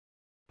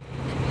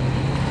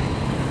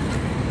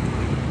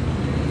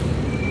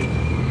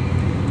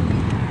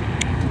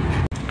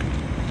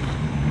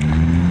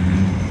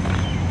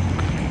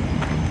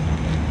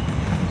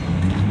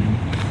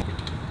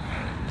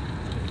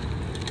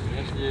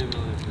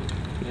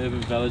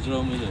Urban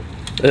velodrome, is it?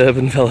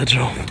 Urban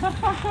velodrome.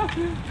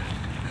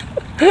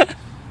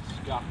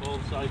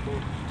 Scaffold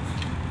cycle.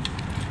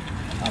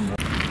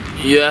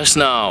 Yes,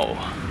 now.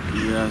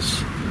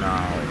 Yes,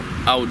 now.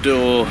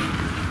 Outdoor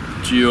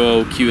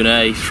duo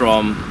Q&A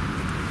from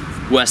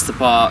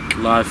Westerpark.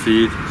 Live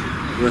feed.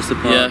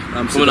 Westerpark. Yeah,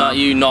 Amsterdam. coming at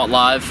you not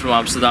live from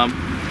Amsterdam.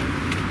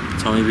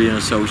 Tommy B and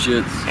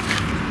Associates.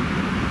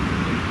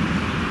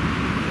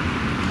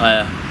 Oh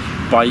yeah.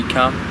 Bike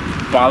cam.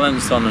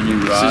 Balanced on a new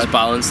ride. This is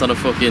balanced on a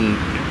fucking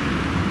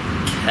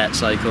cat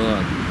cycle,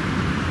 man.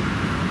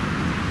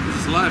 Is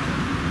this live?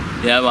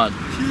 Yeah, man.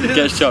 It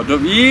gets chopped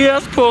up.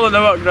 Yes, Paul in the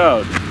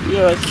background.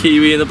 Yes.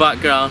 Kiwi in the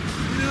background.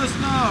 Yes,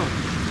 now.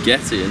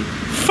 Get in.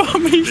 For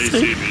me,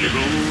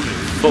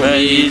 For mate,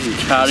 me, he's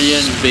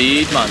carrying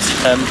speed, man.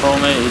 tempo,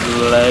 mate. His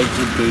legs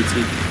are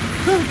booted.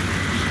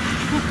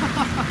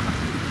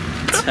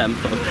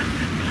 Tempo.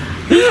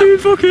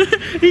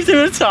 He's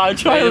doing a time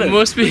trial. It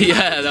must be,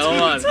 yeah, no,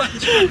 man.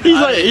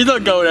 He's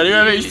not going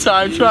anywhere, mate. He's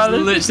time He's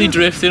trialing. literally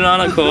drifting around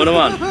that corner,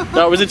 man.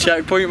 That was a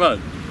checkpoint, man.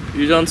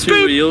 He was on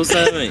two wheels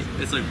there, mate.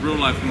 It's like real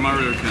life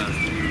Mario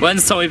Kart.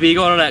 When's Tommy B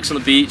going on X on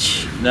the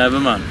beach? Never,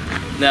 man.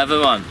 Never,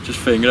 man. Just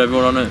finger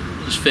everyone on it.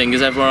 Just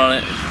fingers everyone on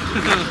it.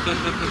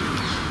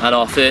 And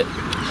off it.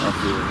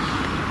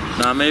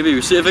 Nah, maybe.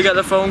 See if I get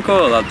the phone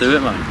call, I'll do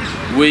it, man.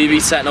 We be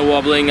setting a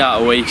wobbling at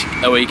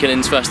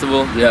Awakenings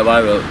Festival. Yeah,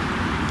 I will.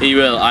 He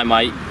will, I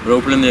might. We're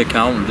opening the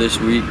account this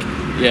week.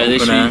 Yeah,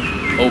 this week.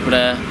 Open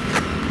air.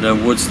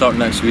 Then Woodstock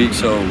next week,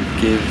 so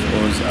give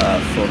us a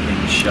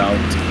fucking shout.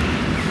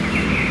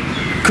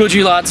 Could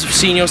you lads have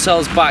seen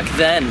yourselves back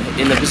then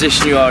in the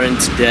position you are in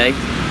today?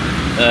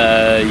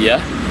 Yeah.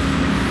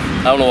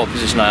 I don't know what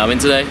position I am in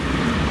today.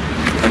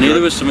 I knew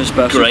there was something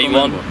special. Great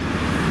one. I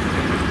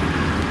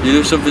knew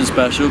there was something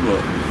special,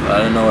 but I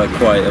didn't know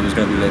quite I was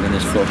going to be living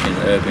this fucking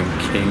Urban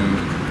King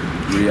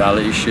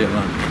reality shit,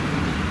 man.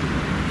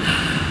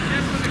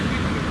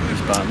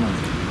 It's bad, man.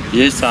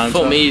 He is time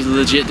trial. For me, he's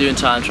legit doing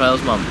time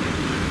trials, man.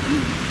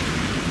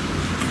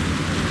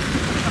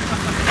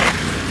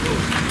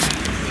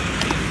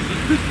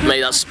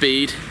 Mate, that's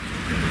speed.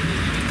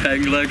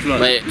 Peg legs, man.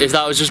 Mate, if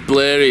that was just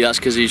blurry, that's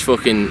because he's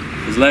fucking...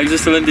 His legs are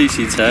still in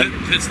DC10.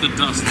 It's the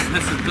dust.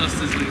 It's the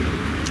dust is leaving.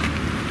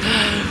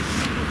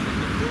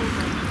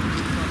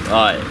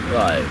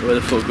 Right, where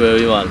the fuck were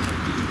we, man?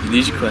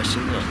 These are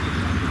questions, man.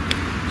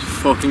 It's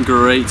fucking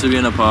great to be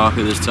in a park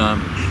at this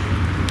time.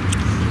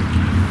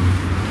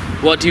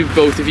 What do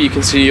both of you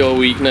consider your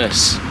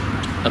weakness,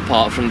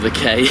 apart from the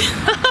K?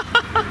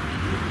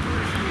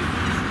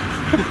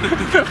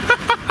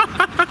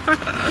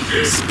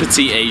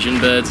 Petite Asian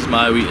birds is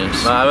my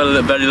weakness. I have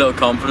a very little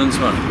confidence,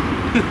 man.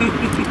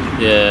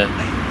 Yeah.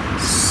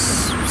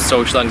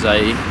 Social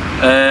anxiety.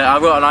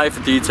 I've got an eye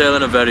for detail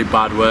in a very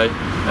bad way.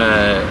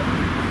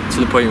 To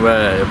the point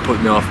where it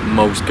put me off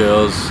most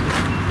girls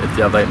if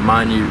they have like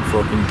minute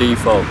fucking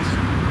defaults.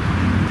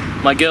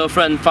 My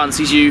girlfriend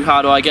fancies you,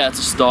 how do I get her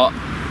to stop?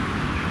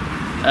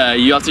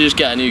 You have to just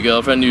get a new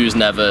girlfriend who's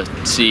never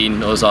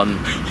seen us on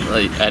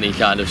like any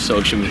kind of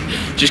social media.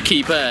 Just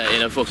keep her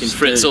in a fucking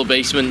Fritzl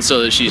basement so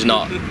that she's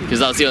not, because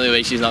that's the only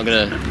way she's not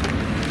gonna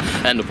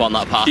end up on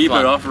that path. Keep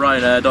man. her off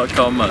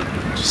Ryanair.com, man.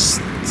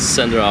 Just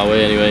send her our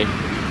way anyway.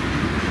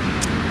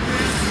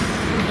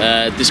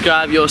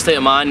 Describe your state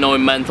of mind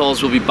knowing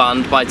menthols will be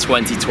banned by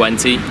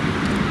 2020.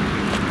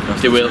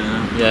 They will.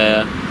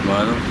 Yeah.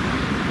 Why not?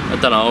 I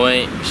don't know,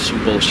 mate.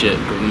 Some bullshit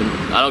government.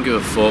 I don't give a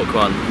fuck,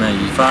 man. Mate,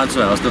 you find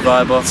something else to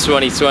vibe off.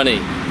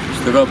 2020.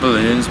 Still got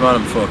balloons, man,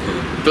 I'm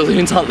fucking.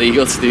 Balloons aren't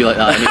legal to do like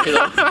that anyway,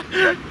 though.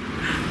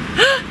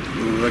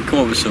 We'll come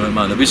up with something,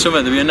 man.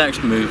 There'll be a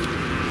next move.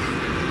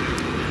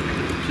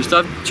 Just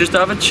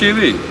have a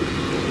chewy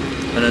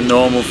and a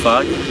normal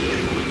fag.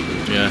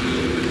 Yeah.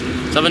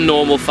 Just have a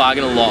normal fag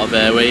and a lot of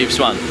airwaves,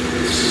 man.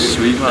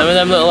 Sweet, man. Remember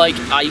them little like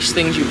ice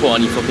things you put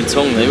on your fucking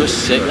tongue? They were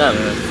sick, them.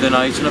 Thin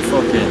ice and a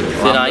fucking...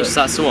 Thin ice,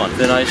 that's the one.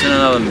 Thin ice and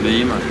an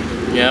L&B, man.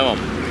 Yeah, man.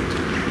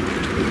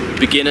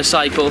 Beginner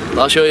cycle.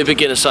 I'll show you a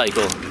beginner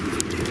cycle.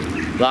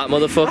 That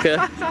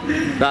motherfucker.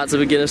 That's a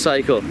beginner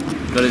cycle.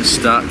 Got it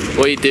stacked.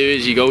 What you do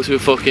is you go to a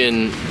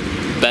fucking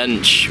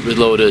bench with a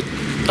load of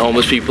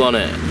homeless people on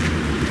it.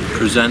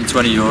 Present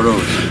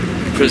 €20.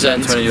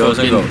 Present 20 euros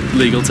and fucking go.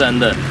 legal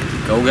tender.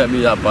 Go get me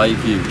that bike,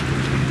 you.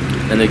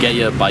 And they get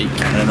you a bike.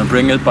 And then I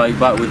bring a bike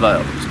back with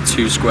like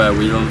 2 square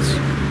wheels.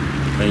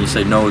 And you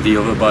say no, the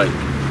other bike.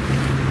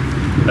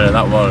 And then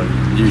that one,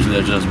 usually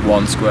there's just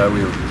 1 square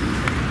wheel.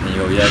 And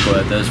you go, yeah, go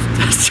ahead, there's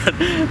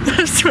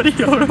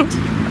 €20.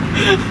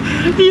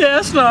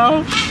 Yes,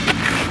 now.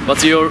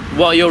 What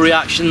are your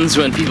reactions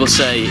when people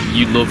say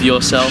you love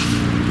yourself?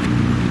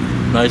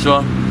 Nice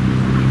one.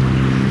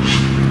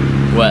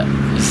 What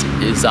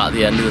is that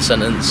the end of the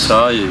sentence?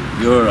 So are you?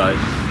 You're alright.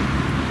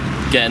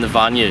 Get in the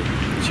van, you.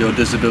 It's your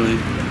disability.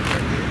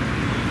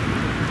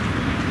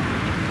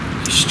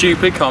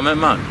 Stupid comment,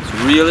 man. It's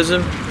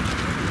realism.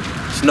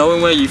 It's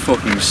knowing where you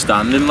fucking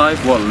stand in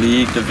life, what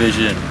league,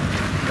 division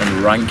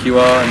and rank you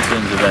are in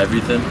terms of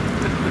everything.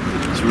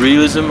 It's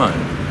realism, man.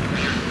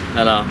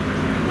 I know.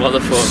 What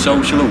the fuck?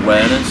 Social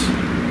awareness.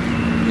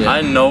 Yeah.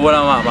 I know when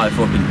I'm at my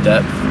fucking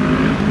depth.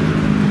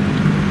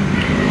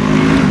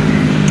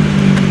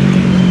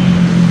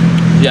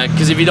 Yeah,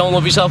 because if you don't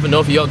love yourself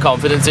enough, you got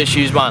confidence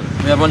issues, man.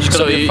 Yeah, everyone's just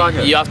So gonna be a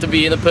faggot. you have to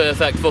be in the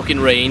perfect fucking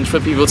range for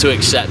people to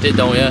accept it,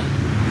 don't you?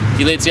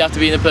 You literally have to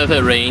be in the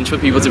perfect range for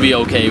people to be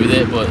okay with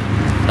it, but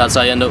that's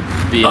how you end up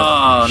being.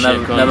 Oh,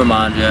 shit, never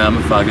mind. Yeah, I'm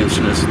a faggot.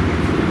 Just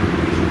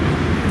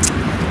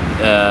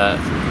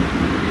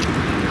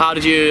how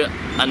did you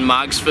and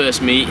Mags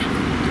first meet?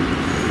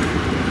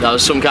 That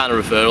was some kind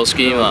of referral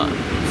scheme, that.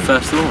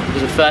 festival. It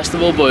was a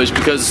festival, but it was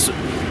because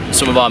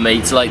some of our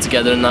mates are like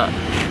together and that.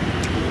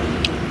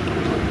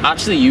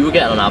 Actually, you were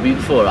getting on Abby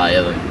before I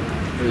ever.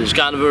 It was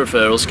kind of a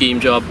referral scheme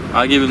job.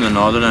 I gave him the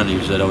northern and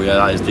he said, "Oh yeah,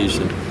 that is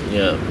decent."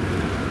 Yeah.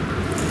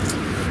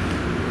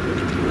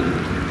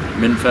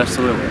 Mint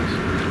festival it was.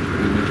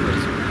 Mint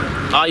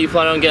festival. Are you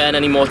planning on getting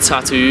any more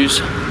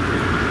tattoos?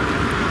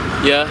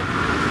 Yeah?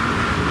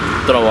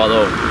 Don't know what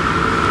though.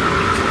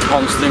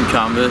 Constant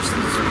canvas.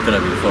 It's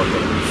gonna be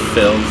fucking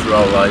filled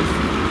throughout life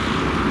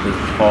with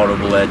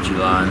horrible edgy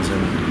lines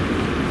and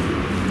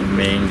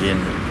minging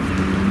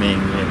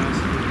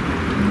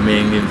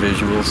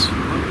visuals.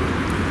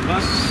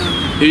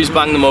 Who's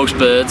banged the most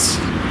birds?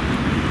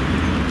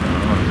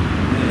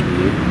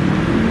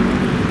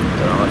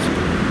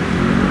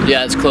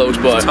 Yeah, it's close,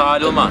 but It's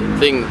tidal, man. I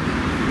think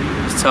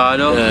It's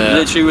tidal.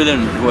 Literally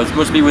within. Well, it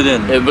must be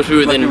within. it must be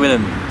within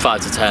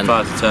 5 to 10.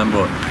 5 to 10,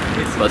 but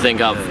I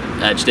think I've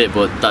edged it,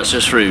 but that's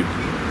just through.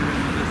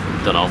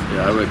 Don't know.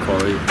 yeah, I would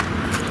quality.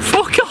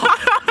 Fuck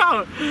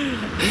off!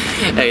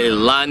 Hey,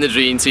 line the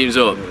dream teams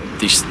up.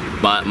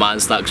 Mine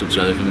stacks up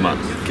to anything, man.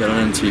 Get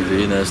on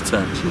MTV and there's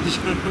 10.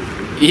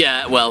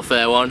 Yeah,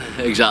 welfare one,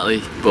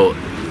 exactly. But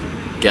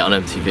get on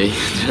MTV.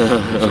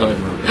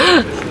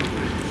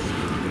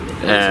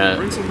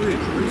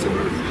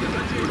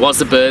 What's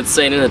the bird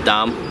saying in a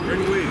dam?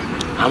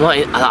 I'm not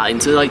that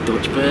into like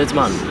Dutch birds,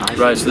 man.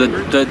 Right, so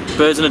the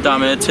birds in the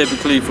dam here,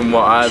 typically from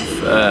what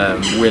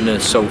I've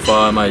witnessed so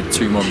far in my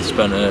 2 months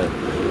spent here,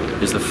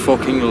 is the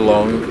fucking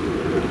blonde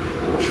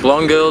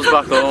girls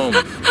back home.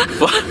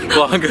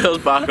 Blonde girls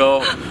back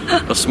home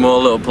are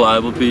small little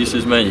pliable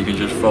pieces, mate. You can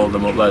just fold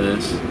them up like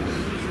this.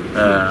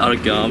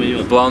 Origami.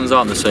 The blondes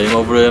aren't the same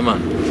over here,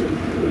 man.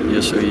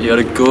 Yeah, so you got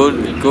a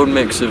good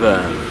mix of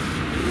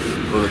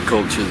other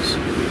cultures.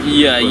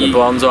 Yeah, But the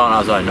blondes aren't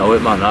as I know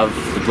it, man. I've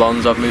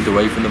moved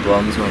away from the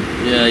blondes, man.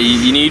 Yeah,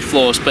 you need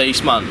floor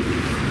space, man.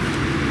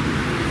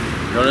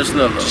 Honestly,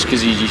 Just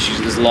because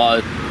there's a lot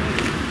of,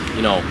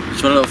 you know,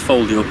 just want a little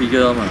foldy uppy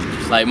girl, man.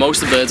 Just, like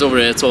most of the birds over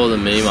here are taller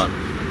than me, man.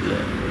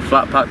 yeah.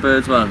 Flat pack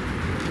birds, man.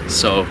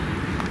 So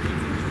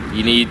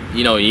you need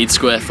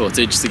square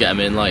footage to get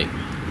them in, like.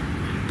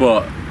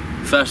 But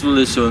festival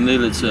this Sunday.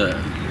 Let's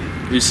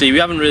You see, I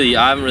haven't really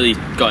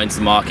got into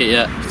the market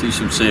yet. let's do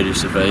some serious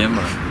surveying,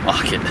 man.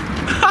 Fuck it.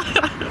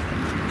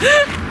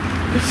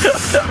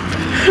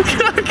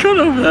 Can I cut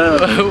over there?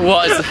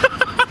 What is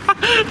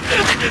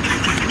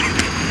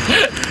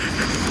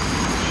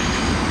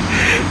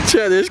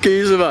Check this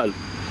geezer, man.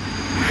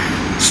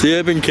 It's the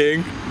Urban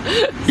King.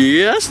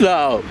 Yes,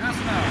 now.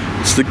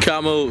 It's the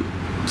camel.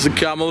 It's the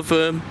camel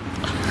firm.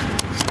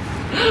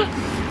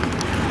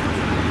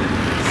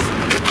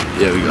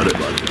 Yeah, we got it,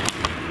 man.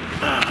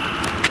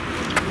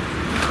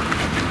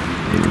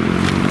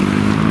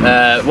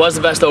 What's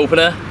the best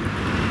opener?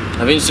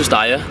 I think it's just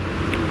Aya.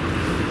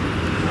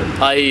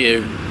 I hear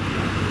you.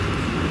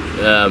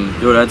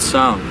 Your head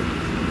sound.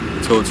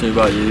 Talk to me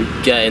about you.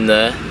 Get in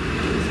there.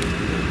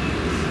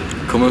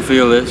 Come and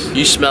feel this.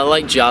 You smell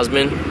like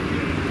jasmine.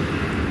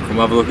 Come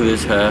have a look at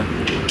this hair.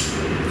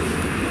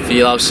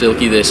 Feel how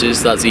silky this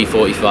is. That's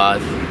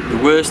E45. The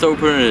worst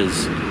opener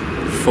is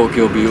fuck,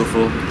 you're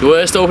beautiful. The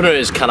worst opener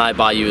is, can I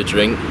buy you a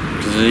drink?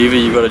 Because either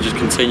you've got to just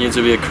continue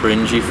to be a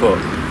cringy fuck,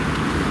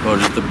 or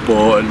just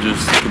abort and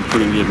just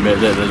completely admit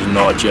that there's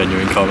not a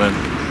genuine comment.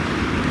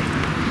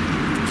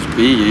 Just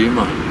be you,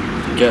 man.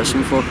 Get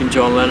some fucking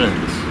John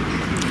Lennons.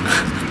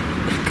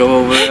 Go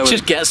over there with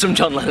Just get some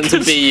John Lennon to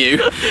be you.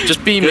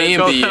 Just be me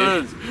and be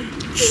you.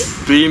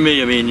 Be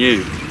me, I mean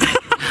you.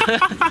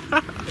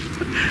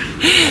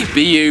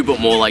 Be you, but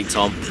more like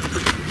Tom.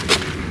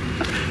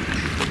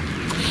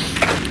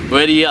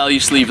 Where do you get all your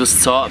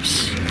sleeveless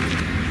tops?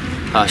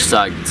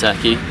 Hashtag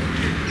techie.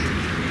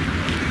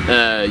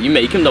 You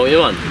make them, don't you,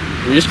 man?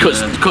 You just cut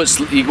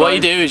what you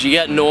do is you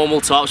get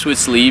normal tops with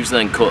sleeves and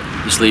then cut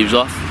the sleeves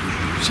off.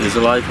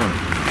 Scissor life, man.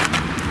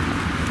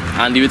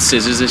 Andy with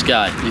scissors, this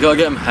guy. You gotta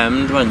get them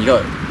hemmed, man. You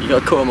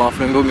gotta cut them off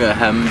and then go and get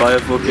hemmed by a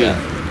fucking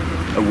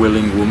a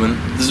willing woman.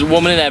 There's a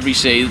woman in every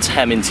city that's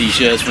hemming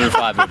t-shirts for a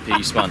 £5 a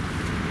piece, man.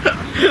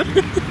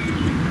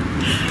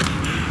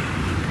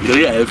 You gotta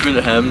get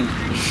everything hemmed.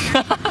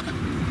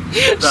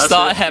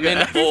 Start hemming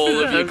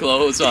all of your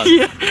clothes, man.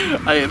 Yeah,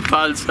 I get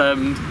pants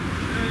hemmed.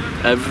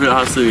 Everything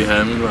has to be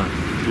hemmed, man.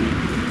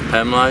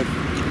 Hem life.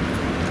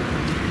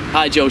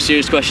 Hi Joe,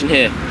 serious question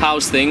here.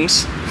 How's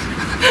things?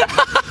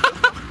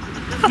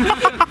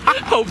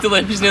 Hope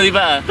delivery's nearly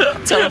better.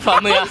 Tell the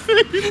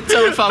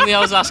family I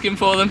was asking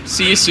for them.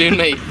 See you soon,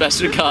 mate.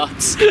 Best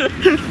regards.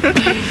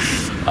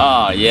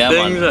 Oh yeah,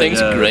 man.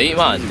 Things are great,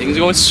 man. Things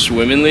are going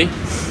swimmingly.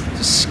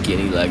 Just a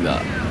skinny leg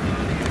that.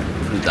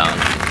 Put it down.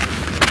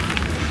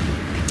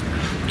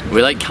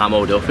 We're like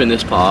camoed up in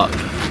this park.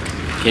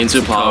 Came to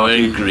a park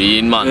wearing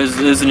green, man.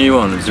 Here's the new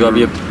one. You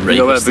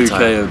wear a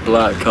bouquet of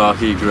black,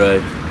 khaki,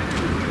 grey,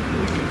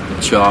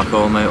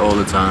 charcoal, mate, all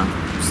the time.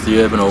 It's the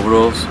urban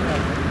overalls.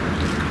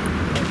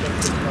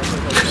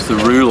 It's the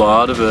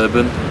roulade of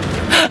urban.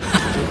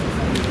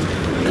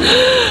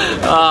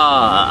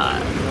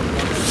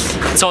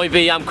 Tommy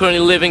B, I'm currently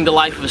living the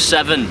life of a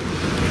 7.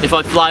 If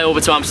I fly over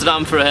to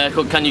Amsterdam for a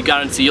haircut, can you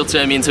guarantee you'll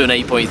turn me into an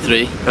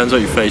 8.3? Depends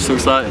what your face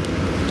looks like.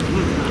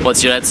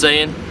 What's your head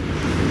saying?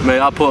 Mate,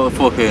 I put a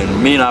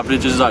fucking mean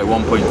average is like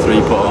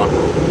 1.3 put on.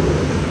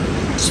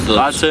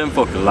 I turn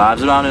fucking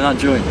lives around in that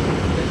joint.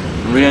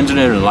 I'm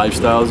re-engineering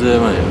lifestyles here,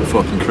 mate. I'm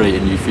fucking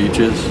creating new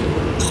futures.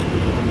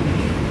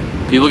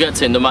 People get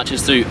Tinder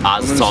matches through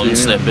as Tom's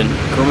slipping.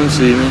 Come and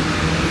see me.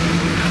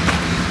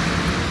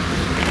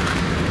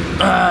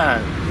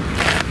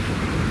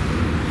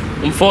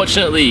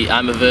 Unfortunately,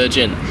 I'm a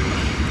virgin.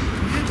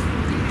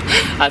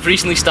 I've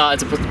recently started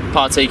to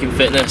partake in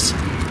fitness,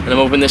 and I'm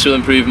hoping this will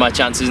improve my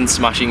chances in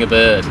smashing a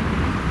bird.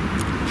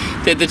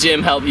 Did the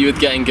gym help you with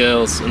getting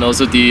girls? And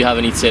also, do you have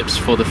any tips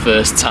for the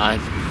first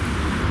time?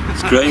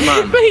 It's great,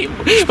 man. Mate,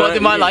 what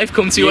did my life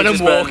come to when I'm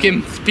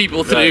walking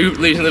people through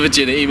losing their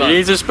virginity, man? You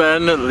need to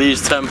spend at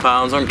least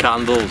 £10 on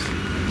candles.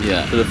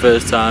 Yeah. For the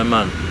first time,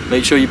 man.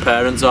 Make sure your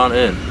parents aren't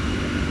in.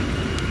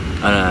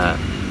 And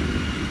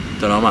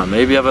don't know, man.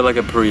 Maybe have like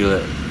a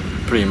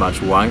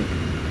pre-match wank.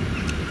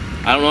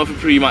 I don't know if a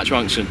pre-match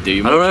wank should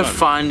do. I don't know if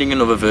finding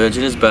another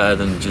virgin is better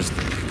than just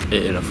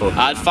hitting a fuck.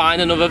 I'd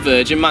find another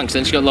virgin, man, because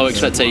then she's got low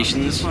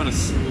expectations. I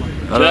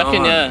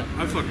reckon, yeah.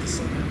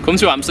 Come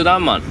to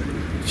Amsterdam, man.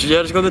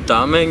 Yeah, just go to the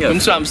dam, mate. Come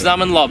to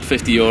Amsterdam and lob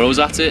 €50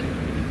 at it.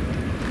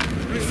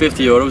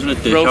 €50 in a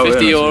dish. Bro,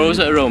 €50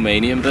 at a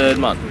Romanian bird,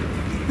 man.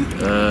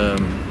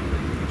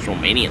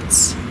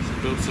 Romanians.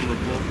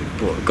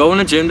 But going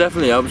to the gym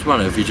definitely helps,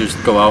 man. If you just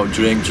go out,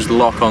 drink, just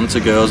lock on to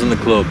girls in the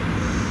club.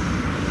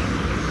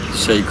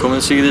 Say, come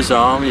and see this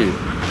arm, you.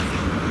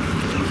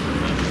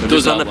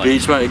 Just on the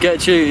beach, man. It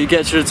gets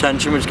your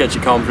attention, which gets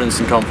your confidence,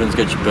 and confidence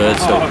gets your bird.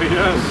 So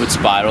good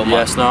spiral, man.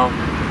 Yes, now.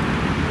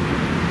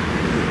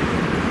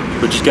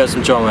 But just get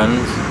some John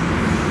Lennons.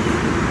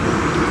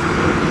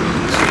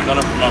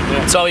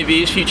 Tommy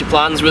B's future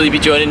plans, will he be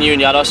joining you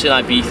and Yados in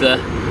Ibiza?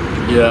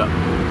 Yeah.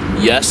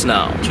 Yes,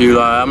 now.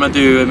 July, I'm gonna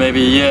do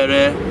maybe a year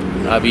here.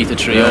 Ibiza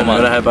trio, man. I'm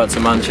gonna head back to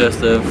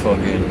Manchester and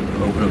fucking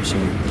open up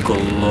some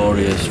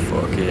glorious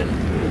fucking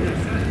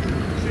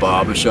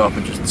barbershop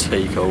and just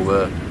take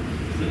over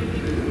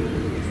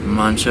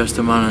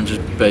Manchester, man, and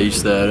just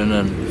base there and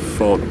then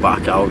fuck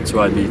back out to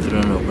Ibiza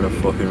and open a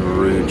fucking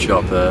rude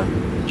shop there.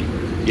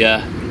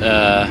 Yeah.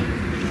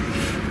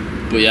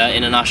 But yeah,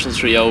 international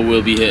trio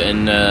will be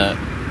hitting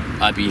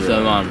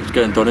Ibiza, man. It's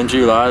getting done in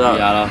July, that.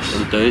 Yeah, that's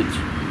the dates.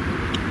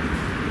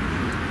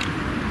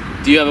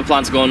 Do you ever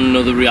plan to go on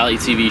another reality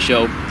TV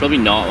show? Probably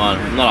not, man.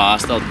 I'm not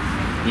arsed.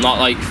 I'm not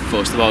like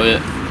fussed about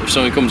it. If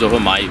something comes up, I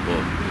might, but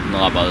I'm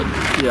not that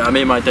bothered. Yeah, I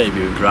made my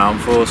debut in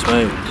Ground Force,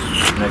 mate.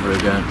 Never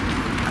again.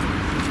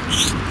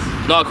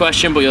 Not a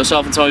question, but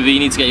yourself and Tommy V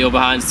need to get your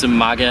behinds to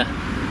MAGA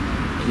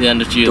at the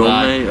end of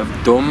July. Mate.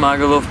 I've done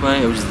MAGA love,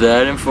 mate. I was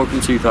there in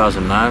fucking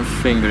 2009,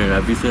 fingering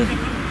everything.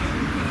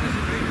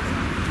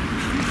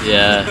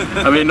 Yeah.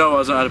 I mean, no, I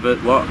wasn't. I had a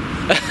bit. What?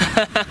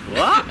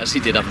 What? Yes, he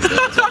did have a bit.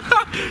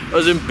 I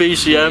was in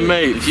BCM,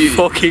 mate.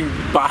 Fucking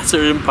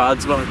battering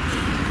pads, man.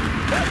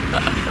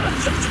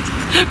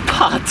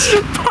 Pads?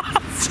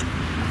 Pads.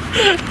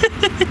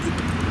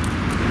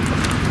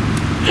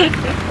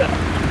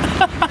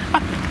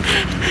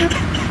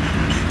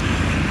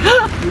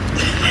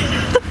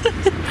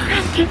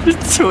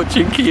 Just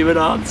touching Kevin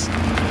hands.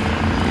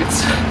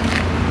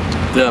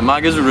 Yeah,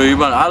 MAGA's rude,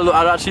 man.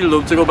 I'd actually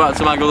love to go back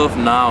to MAGA love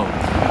now,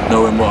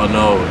 knowing what I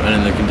know and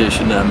in the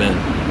condition that I'm in,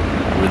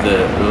 with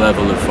the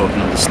level of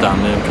fucking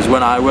understanding. Because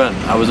when I went,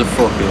 I was a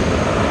fucking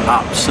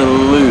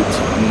absolute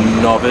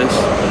novice,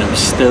 and it was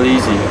still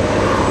easy.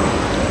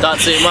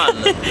 That's it,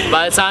 man.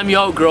 By the time you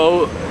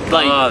outgrow,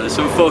 like, there's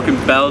some fucking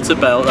bell to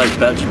bell, like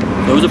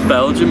those are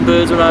Belgian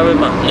birds when I went,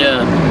 man.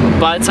 Yeah.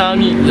 By the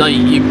time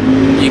you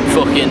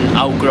fucking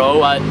outgrow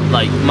like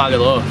MAGA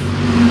love,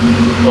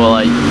 or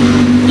like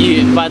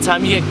by the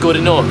time you get good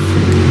enough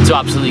to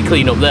absolutely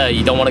clean up there,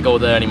 you don't want to go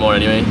there anymore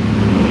anyway.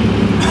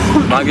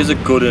 MAGA's a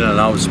good in and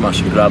out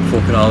smash and grab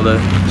fucking all day.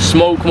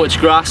 Smoke much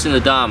grass in the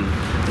dam?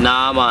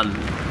 Nah, man.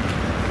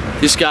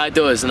 This guy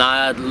does, and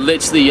I had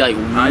literally like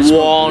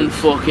one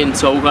fucking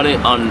toke on it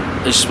on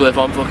a spliff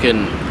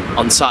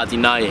on Saturday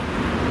night,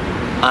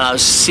 and I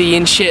was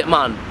seeing shit,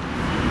 man.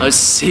 I was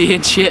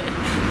seeing shit.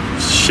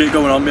 Shit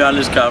going on behind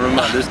this camera,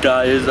 man. This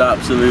guy is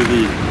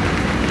absolutely.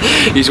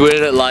 He's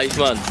winning at life,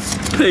 man.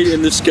 Paint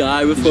in the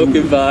sky with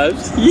fucking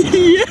vibes.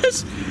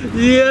 Yes,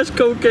 yes,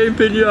 cocaine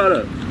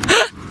pinata.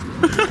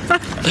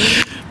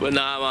 But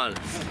nah, man.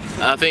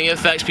 I think it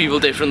affects people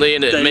differently,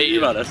 and it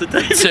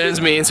turns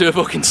me into a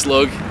fucking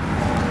slug.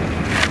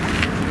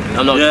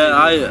 I'm not. Yeah,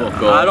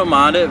 I don't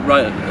mind it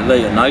right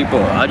late at night,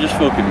 but I just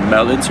fucking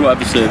melt into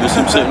whatever service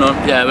I'm sitting on.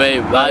 Yeah, mate.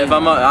 Like,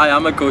 I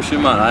am a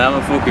cushion, man. I am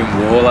a fucking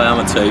wall. I am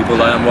a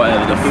table. I am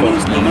whatever the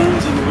fuck's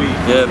needed.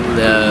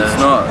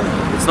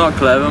 Yeah. It's not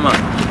clever, man.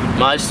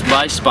 My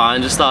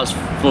spine just starts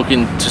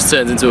fucking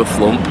turns into a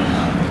flump.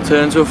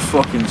 Turns into a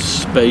fucking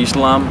space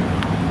lamb.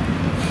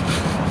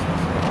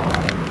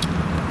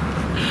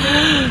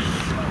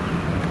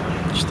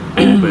 Just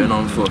orbit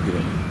on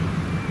fucking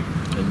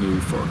a new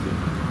fucking.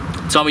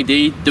 Tommy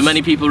D, do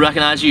many people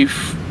recognise you?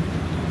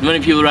 Do many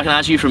people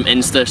recognise you from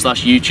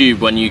Insta/YouTube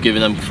when you're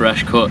giving them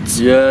fresh cuts?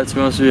 Yeah, to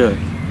be honest with you.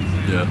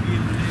 Yeah.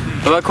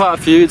 I've had quite a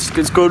few. It's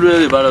good,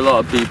 really. I've had a lot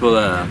of people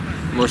there.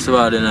 Must have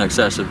had in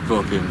excess of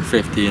fucking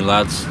 15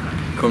 lads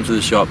come to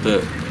the shop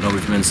that know me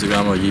from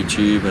Instagram or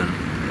YouTube, and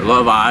a lot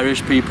of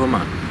Irish people,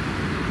 man.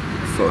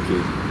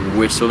 Fucking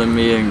whistling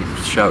me and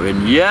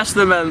shouting, "Yes,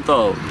 the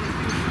menthol!"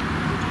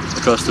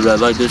 across the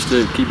red light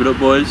district. Keep it up,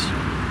 boys.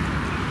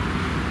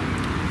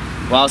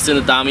 Whilst in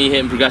the dam, you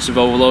hitting progressive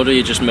overloader,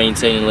 you're just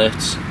maintaining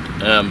lifts.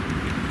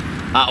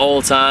 At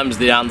all times,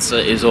 the answer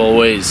is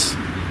always,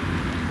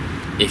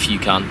 if you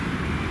can.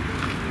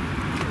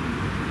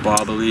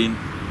 Barbeline.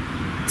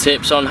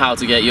 Tips on how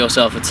to get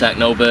yourself a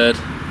techno bird.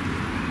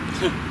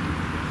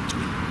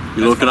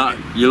 You're looking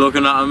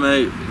at them,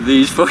 mate.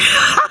 These fucking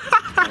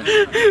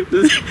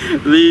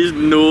these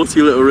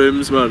naughty little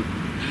rims, man.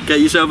 Get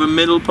yourself a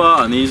middle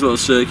part and these little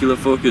circular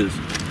fuckers.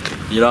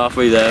 You're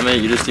halfway there,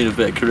 mate. You just need a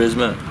bit of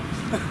charisma.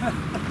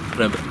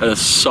 And a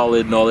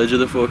solid knowledge of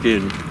the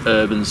fucking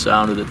urban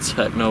sound of the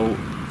techno.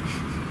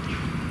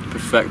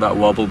 Perfect that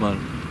wobble, man.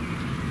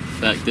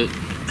 Perfect it.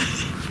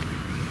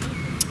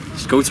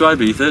 Just go to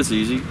Ibiza, it's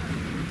easy.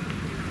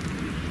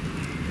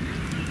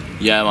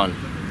 Yeah, man.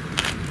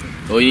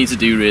 All you need to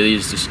do really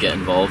is just get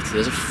involved.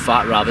 There's a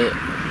fat rabbit.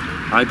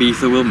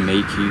 Ibiza will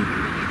make you.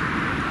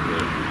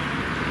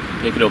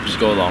 Pick it up as you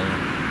go along.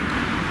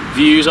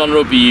 Views on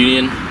rugby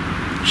union.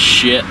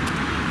 Shit.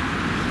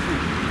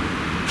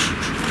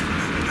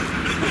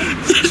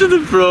 These are the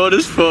broad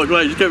as fuck,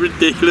 like, just get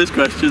ridiculous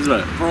questions,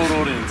 mate. Broad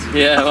audience.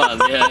 Yeah, man,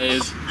 yeah, it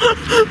is.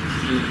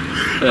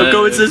 I'm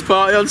going to this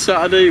party on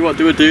Saturday, what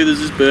do I do? There's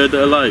this bird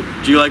that I like.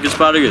 Do you like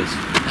asparagus?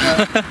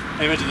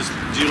 Hey, imagine this.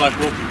 Do you like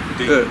walking?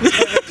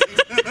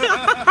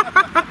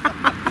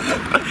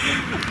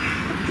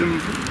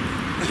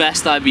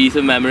 Best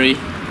Ibiza memory.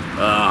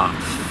 Ah,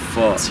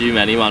 fuck. Too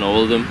many, man,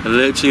 all of them. I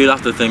literally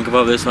have to think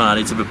about this, man. I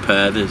need to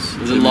prepare this.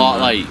 There's a lot,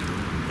 like.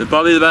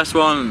 Probably the best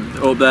one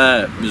up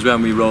there was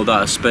when we rolled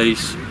out of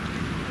space.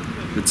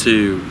 The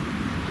two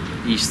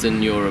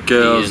Eastern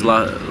European girls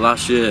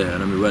last year, and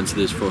then we went to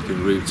this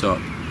fucking rooftop.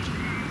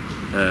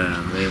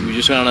 We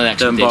just went on an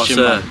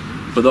expedition, man.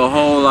 But the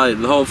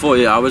whole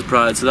 48 hours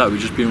prior to that, we'd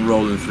just been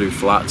rolling through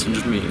flats and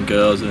just meeting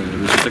girls, and it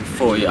was just like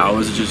 48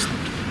 hours of just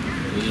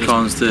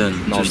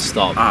constant,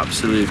 non-stop,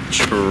 absolute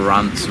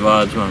trance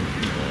vibes, man.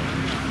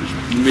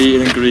 Just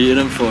meeting and greeting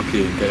and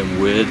fucking getting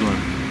weird, man.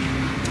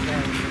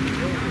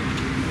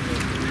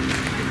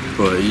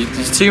 But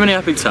there's too many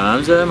epic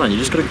times there, man. You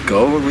just gotta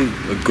go with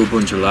a good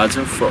bunch of lads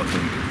and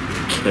fucking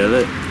kill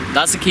it.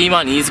 That's the key,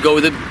 man. You need to go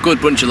with a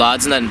good bunch of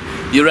lads, and then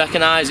you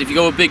recognise, if you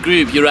go with a big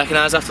group, you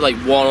recognise after like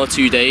 1 or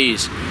 2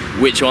 days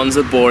which ones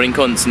are boring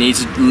cunts. You need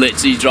to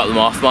literally drop them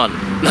off, man.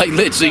 Like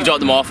literally drop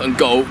them off and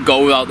go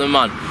without them,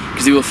 man.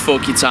 Because they will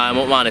fuck your time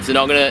up, man. If they're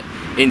not gonna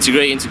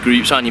integrate into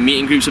groups, man, you're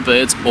meeting groups of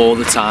birds all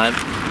the time,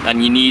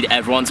 and you need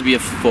everyone to be a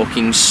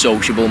fucking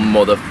sociable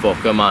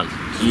motherfucker, man.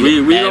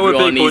 We go with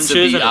big needs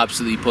bunches. To be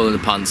absolutely pulling the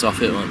pants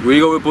off it, man. We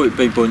go with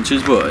big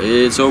bunches, but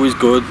it's always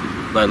good.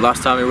 Like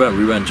last time we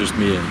went just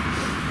me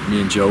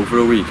and Joe for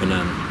a week, and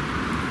then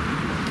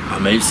our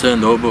mates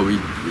turned up, but it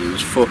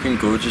was fucking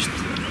good. Just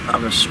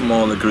having a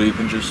smaller group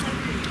and just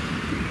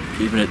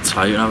keeping it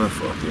tight and having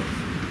fucking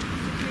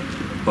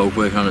both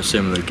working on a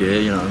similar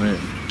gear. You know what I mean?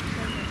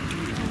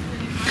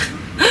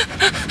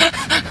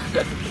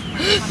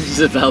 There's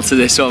a bell to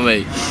this one,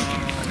 mate.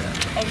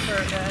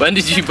 When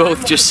did you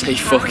both just say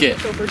fuck it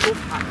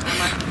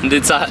and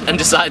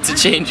decide to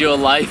change your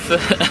life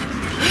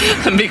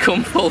and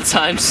become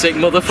full-time sick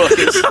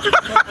motherfuckers?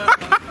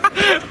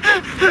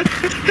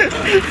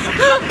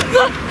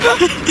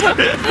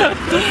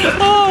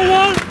 Oh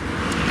man!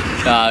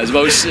 Nah, it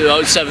was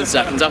about 7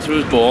 seconds after I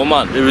was born,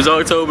 man. It was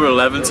October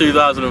 11,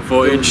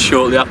 2014,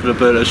 shortly after the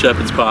burnt of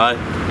shepherd's pie.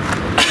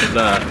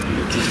 Nah,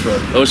 just fun.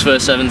 Those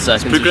first 7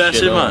 seconds. It's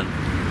progressive, man.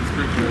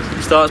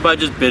 It starts by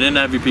just binning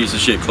every piece of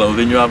shit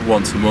clothing you have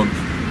once a month,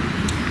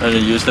 and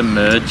then you just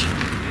emerge.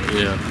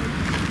 Yeah.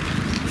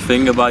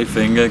 Finger by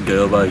finger,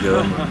 girl by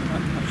girl.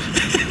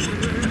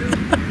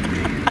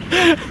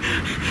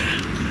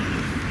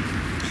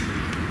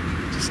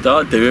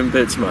 Start doing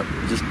bits, man.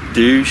 Just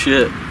do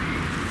shit.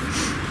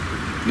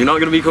 You're not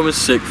gonna become a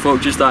sick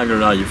fuck just hanging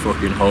around your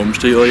fucking home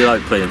street, or you're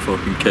like playing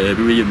fucking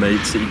Kirby with your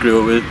mates that you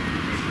grew up with.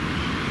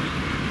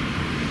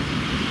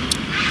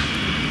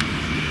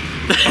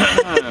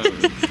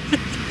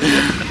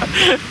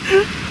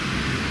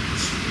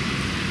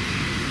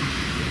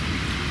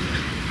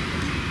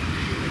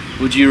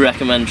 Would you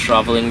recommend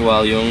travelling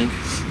while young?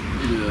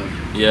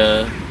 Yeah.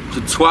 Yeah. It's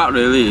a twat,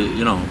 really,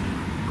 you know.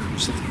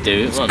 Just have to do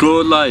it, It's man.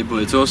 good, like,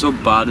 but it's also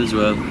bad as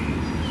well.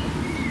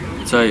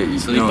 It's like,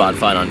 It's really bad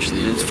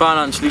financially. It's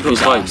financially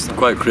It's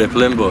quite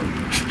crippling, but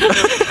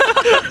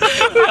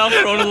We have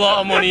thrown a lot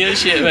of money at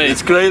shit, mate.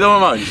 it's great though,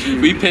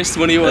 man. We pissed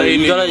money away.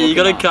 You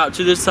gotta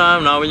capture this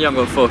time now when you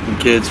haven't got fucking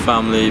kids,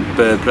 family,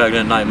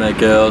 pregnant nightmare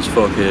girls,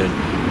 fucking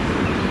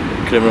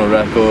criminal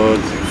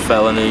records,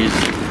 felonies.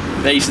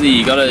 Basically,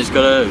 you Just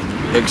gotta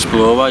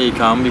explore while you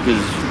can, because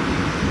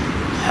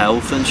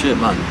health and shit,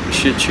 man,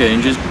 shit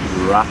changes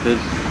rapid.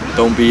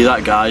 Don't be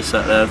that guy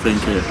sat there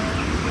thinking,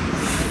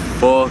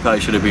 fuck, I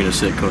should have been a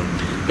sick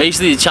cunt.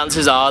 Basically, the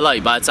chances are,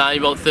 like, by the time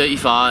you're about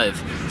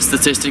 35,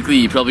 statistically,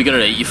 you're probably gonna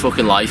hate your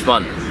fucking life,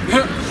 man.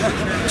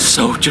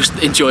 So just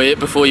enjoy it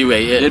before you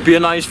hate it. It'd be a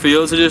nice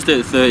feel to just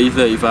hit 30,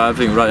 35,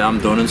 think, right, I'm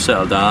done, and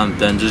settle down,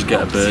 then just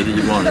get a bird that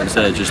you want,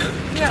 instead of just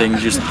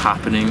things just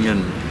happening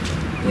and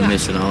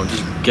missing out.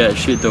 Just get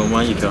shit done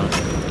while you can.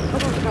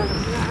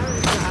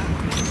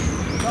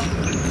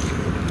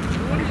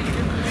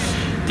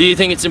 Do you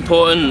think it's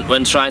important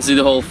when trying to do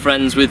the whole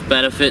friends with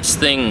benefits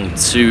thing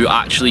to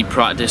actually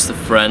practice the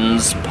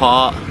friends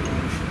part?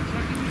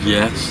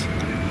 Yes.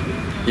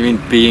 You mean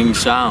being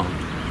sound?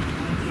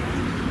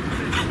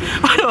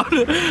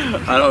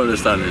 I don't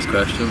understand this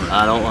question, man.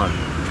 I don't want.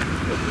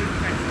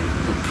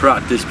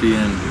 Practice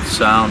being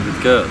sound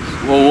with girls.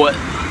 Well, what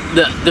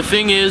the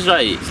thing is,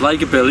 right? It's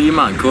like ability,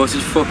 man. Of course,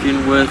 it's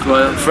fucking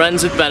worthwhile.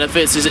 Friends with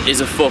benefits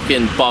is a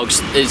fucking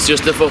box. It's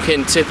just a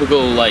fucking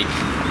typical, like,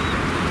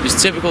 just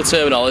typical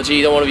terminology.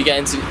 You don't want to be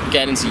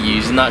getting into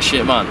using that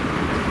shit, man.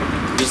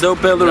 There's no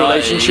build a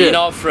relationship. You're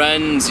not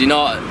friends. You're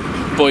not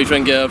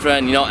boyfriend,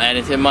 girlfriend. You're not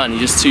anything, man. You're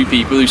just two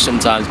people who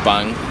sometimes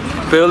bang.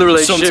 Build a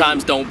relationship.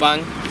 Sometimes don't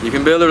bang. You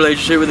can build a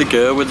relationship with a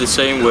girl with the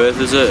same worth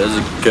as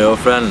a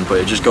girlfriend, but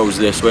it just goes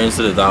this way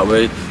instead of that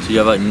way. So you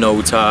have like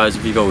no ties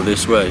if you go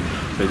this way.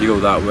 But if you go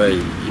that way,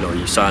 you know,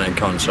 you're signing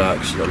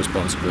contracts, you got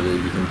responsibility,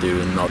 you can do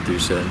and not do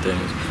certain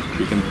things.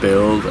 You can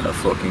build a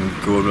fucking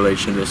good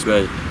relationship this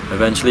way.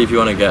 Eventually, if you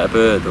want to get a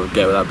bird or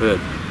get with that bird,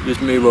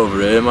 just move over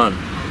here, man.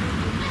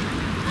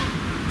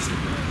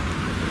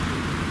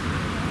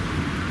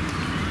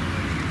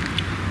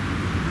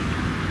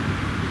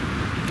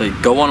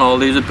 Like, go on all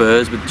these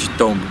birds, but just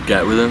don't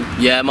get with them.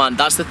 Yeah, man,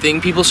 that's the thing.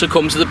 People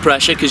succumb to the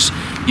pressure because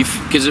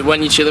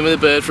when you're chilling with a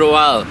bird for a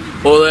while,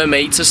 all her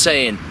mates are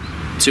saying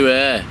to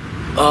her,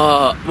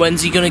 "Oh,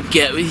 when's he gonna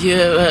get with you?"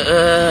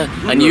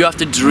 And you have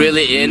to drill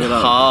it in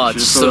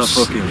hard. So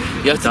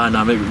you have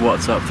dynamic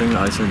WhatsApp thing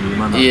that I send you,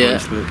 man.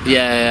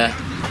 Yeah.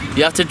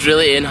 You have to drill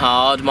it in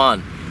hard,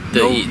 man.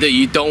 That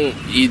you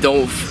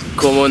don't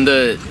come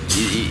under,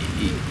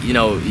 you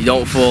know, you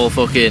don't fall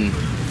fucking,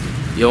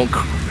 you don't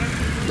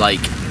like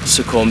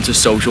succumb to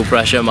social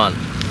pressure, man.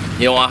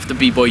 You don't have to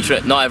be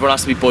boyfriend. Not everyone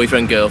has to be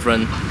boyfriend,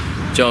 girlfriend. Do you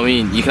know what I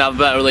mean? You can have a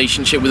better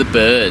relationship with a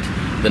bird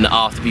than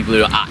half the people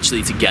who are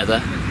actually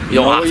together. You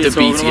don't have to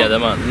be together,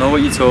 man. I know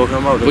what you're talking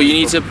about. But you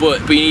need to,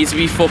 but you need to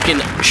be fucking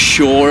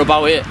sure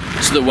about it,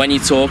 so that when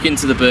you're talking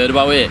to the bird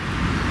about it,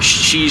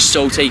 she's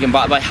so taken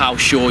back by how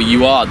sure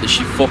you are that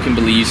she fucking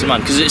believes it, man.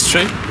 Because it's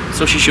true,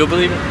 so she should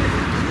believe it.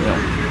 Yeah.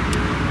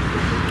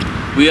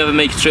 Will you ever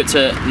make a trip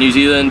to New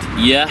Zealand?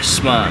 Yes,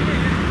 man.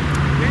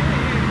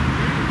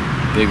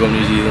 Big up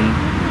New Zealand.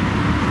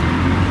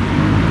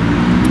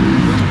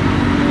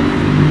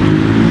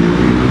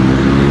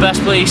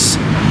 Best place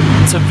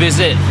to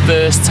visit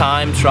first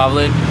time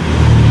travelling?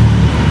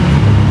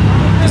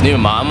 Doesn't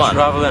even matter, man.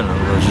 Travelling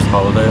or just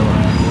holiday,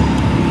 man?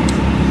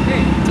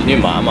 Doesn't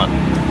even matter, man.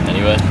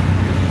 Anyway.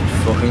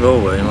 Just fucking go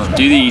away, man.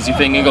 Do the easy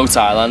thing and go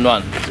Thailand,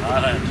 man.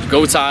 Just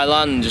go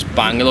Thailand and just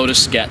bang a load of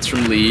skets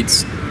from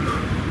Leeds.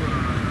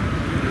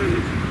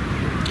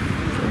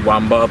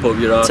 Wamba up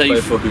your ass by Take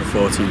a fucking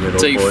 14-year-old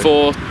Take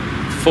boy.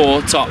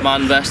 four top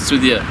man vests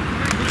with you.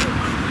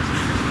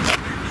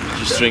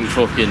 Just drink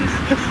fucking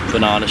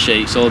banana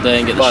shakes all day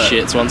and get the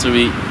shits once a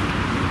week.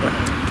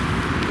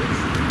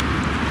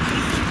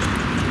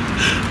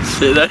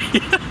 Sit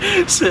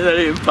there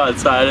eating pad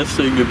thai and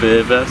sing a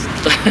beer vest.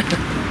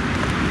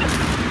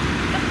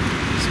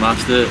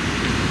 Smashed it.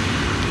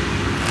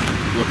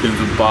 Looking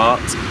for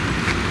Bart.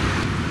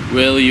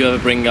 Will you ever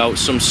bring out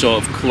some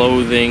sort of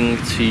clothing,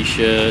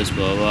 t-shirts,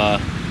 blah blah?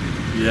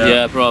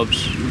 Yeah,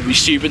 probs. It'd be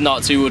stupid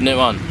not to, wouldn't it,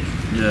 man?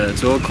 Yeah,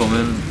 it's all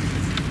coming.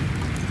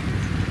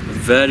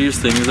 Various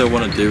things I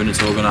want to do, and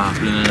it's all going to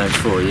happen in the next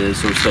 4 years,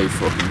 so stay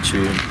fucking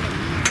tuned.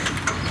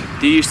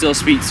 Do you still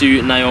speak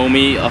to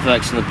Naomi off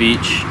X on the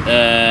Beach?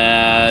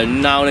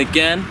 Now and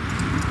again.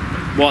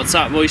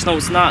 WhatsApp voice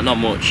notes and that? Not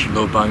much.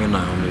 Go banging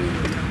Naomi.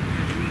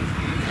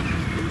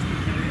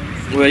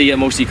 Where do you get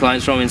most of your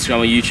clients from?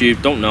 Instagram or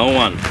YouTube? Don't know,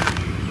 man.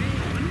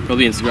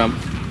 Probably Instagram.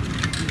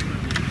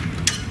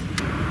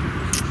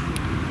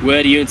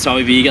 Where do you and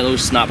Tommy B get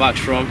those snapbacks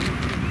from?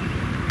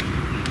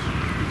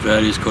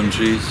 Various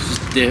countries.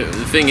 The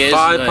thing is,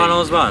 5 like,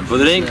 panels, man, but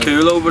they ain't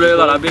cool over there.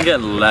 Like, I've been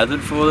getting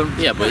leathered for them.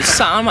 yeah, but it's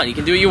sound, man. You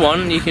can do what you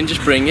want and you can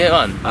just bring it,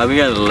 man. I've been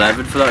getting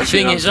leathered for that The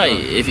shit. thing is, right,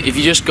 if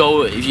you just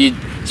go, if you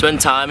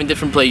spend time in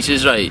different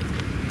places, right?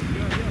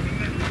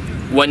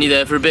 When you're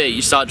there for a bit,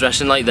 you start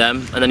dressing like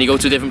them, and then you go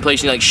to a different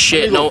place and you're like,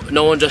 shit,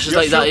 no one dresses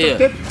like that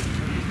here.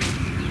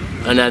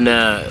 And then,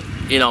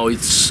 you know,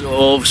 it's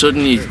all of a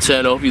sudden you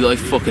turn up, you like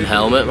fucking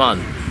helmet, man.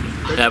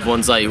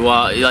 Everyone's like,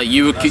 what? Like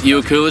you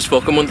were cool as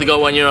fuck a month ago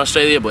when you're in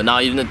Australia, but now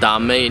you're in the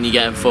dam, mate, and you're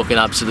getting fucking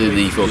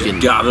absolutely fucking.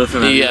 Gather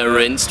from everywhere. You get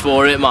rinsed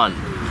for it, man.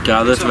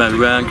 Gather from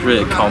everywhere and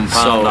create a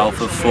compound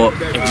alpha foot.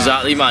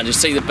 Exactly, man.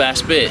 Just take the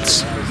best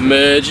bits,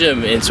 merge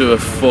them into a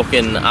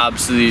fucking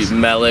absolute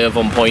melee of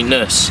on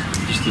pointness,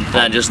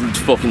 and just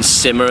fucking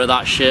simmer at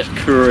that shit.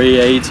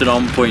 Create an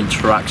on point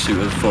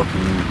tracksuit of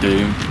fucking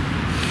doom.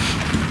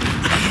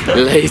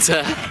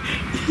 Later.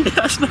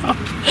 Yes, no.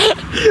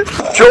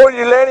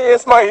 Delaney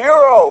is my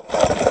hero!